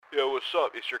Yo, what's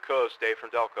up? It's your cuz, Dave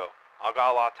from Delco. I got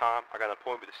a lot of time. I got an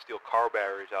appointment to steal car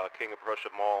batteries out of King of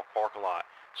Prussia Mall parking lot.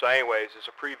 So anyways,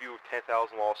 it's a preview of 10,000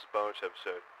 Losses bonus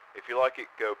episode. If you like it,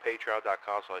 go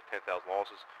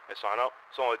patreon.com/10,000losses and sign up.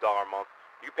 It's only $1 a month.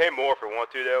 You can pay more if you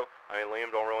want to, though. I mean,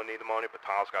 Liam don't really need the money, but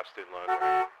Tom's got student loans.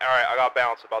 Alright, I got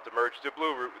bounce. About to merge to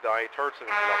Blue Route with Donnie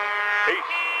Turton.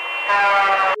 Peace.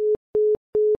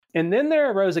 And then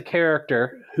there arose a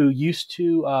character who used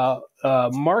to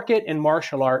market in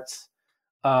martial arts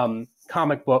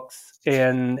comic books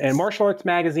and martial arts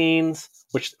magazines,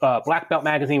 which Black Belt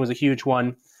magazine was a huge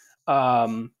one.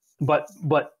 But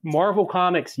Marvel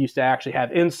Comics used to actually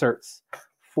have inserts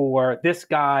for this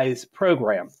guy's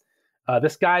program.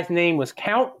 This guy's name was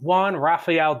Count Juan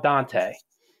Rafael Dante,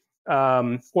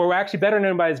 or actually better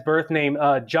known by his birth name,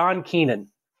 John Keenan.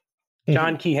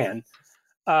 John Keehan.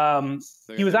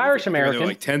 He was Irish American.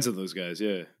 Like tens of those guys,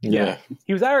 yeah.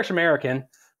 He was Irish American,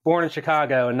 born in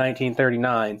Chicago in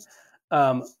 1939.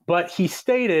 But he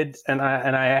stated, and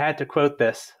I had to quote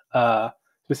this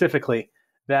specifically,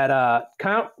 that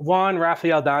Count Juan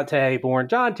Rafael Dante, born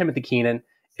John Timothy Keenan,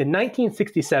 in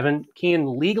 1967,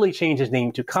 Keenan legally changed his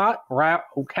name to Count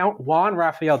Juan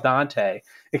Rafael Dante,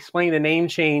 explaining the name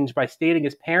change by stating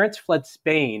his parents fled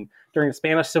Spain during the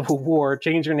Spanish Civil War,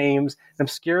 changed their names, and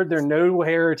obscured their noble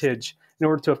heritage in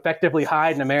order to effectively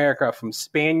hide in America from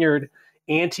Spaniard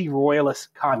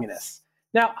anti-royalist communists.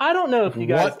 Now, I don't know if you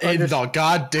guys... What in the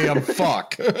goddamn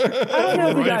fuck? I don't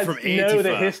know if you guys know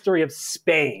the history of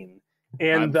Spain.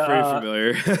 And, I'm pretty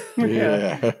familiar.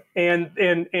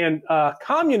 and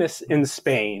communists in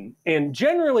Spain, and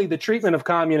generally the treatment of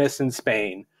communists in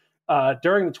Spain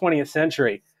during the 20th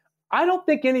century. I don't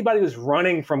think anybody was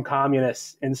running from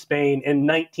communists in Spain in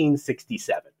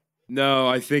 1967. No,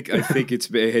 I think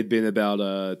it had been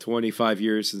about 25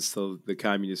 years since the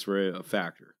communists were a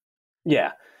factor.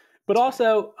 Yeah, but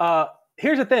also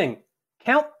here's the thing: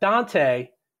 Count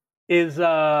Dante is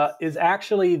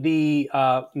actually the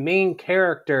main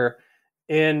character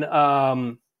in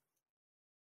Count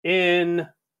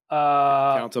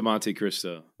of Monte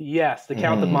Cristo. Yes, the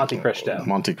Count of Monte Cristo.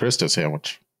 Monte Cristo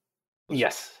sandwich.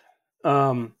 Yes.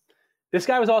 This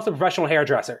guy was also a professional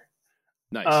hairdresser.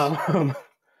 Nice.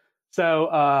 So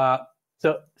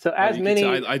as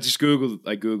many, I just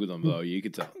googled him though. You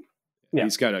could tell. Yeah.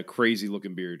 He's got a crazy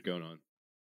looking beard going on.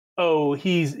 Oh,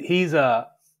 he's a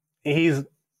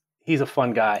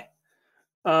fun guy.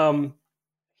 So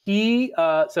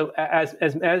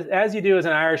as you do as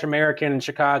an Irish American in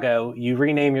Chicago, you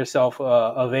rename yourself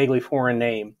a vaguely foreign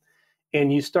name,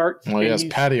 and you start. Well, yes,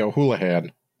 Patty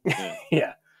O'Houlihan.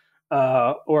 Yeah.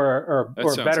 Or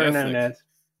better known as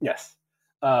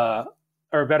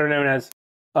or better known as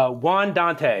Juan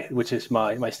Dante, which is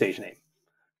my stage name.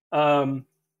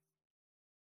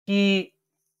 He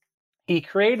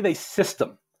created a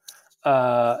system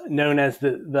known as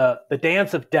the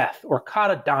Dance of Death, or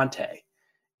Kata Dante,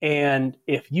 and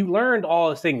if you learned all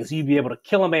those things, you'd be able to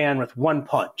kill a man with one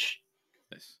punch.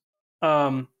 Nice.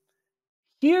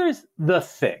 Here's the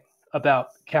thing about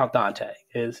Count Dante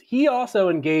is he also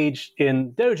engaged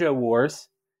in dojo wars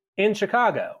in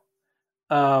Chicago.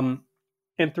 And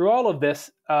through all of this,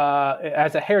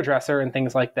 as a hairdresser and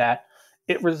things like that,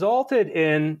 it resulted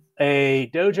in a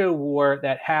dojo war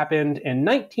that happened in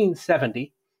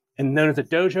 1970 and known as the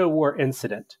Dojo War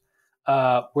Incident,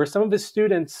 where some of his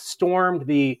students stormed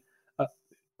the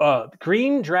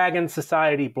Green Dragon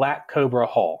Society Black Cobra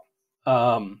Hall,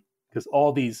 because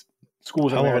all these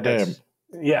schools Hell of a damn.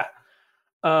 Yeah.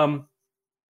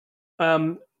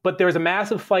 But there was a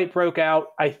massive fight broke out.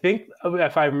 I think,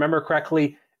 if I remember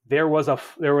correctly, there was a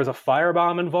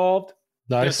firebomb involved.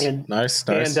 Nice.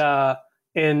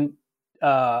 And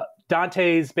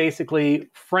Dante's basically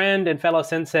friend and fellow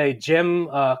sensei Jim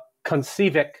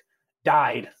Koncevic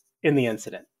died in the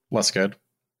incident. That's good.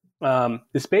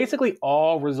 This basically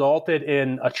all resulted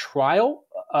in a trial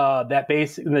and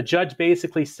the judge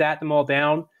basically sat them all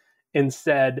down and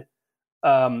said,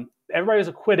 everybody was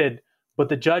acquitted, but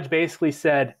the judge basically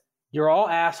said, you're all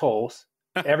assholes.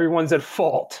 Everyone's at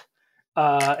fault.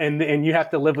 And you have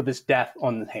to live with this death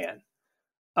on the hand.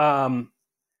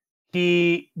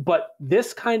 But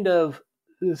this kind of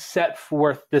set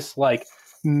forth this like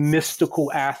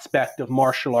mystical aspect of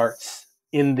martial arts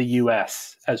in the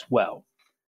U.S. as well.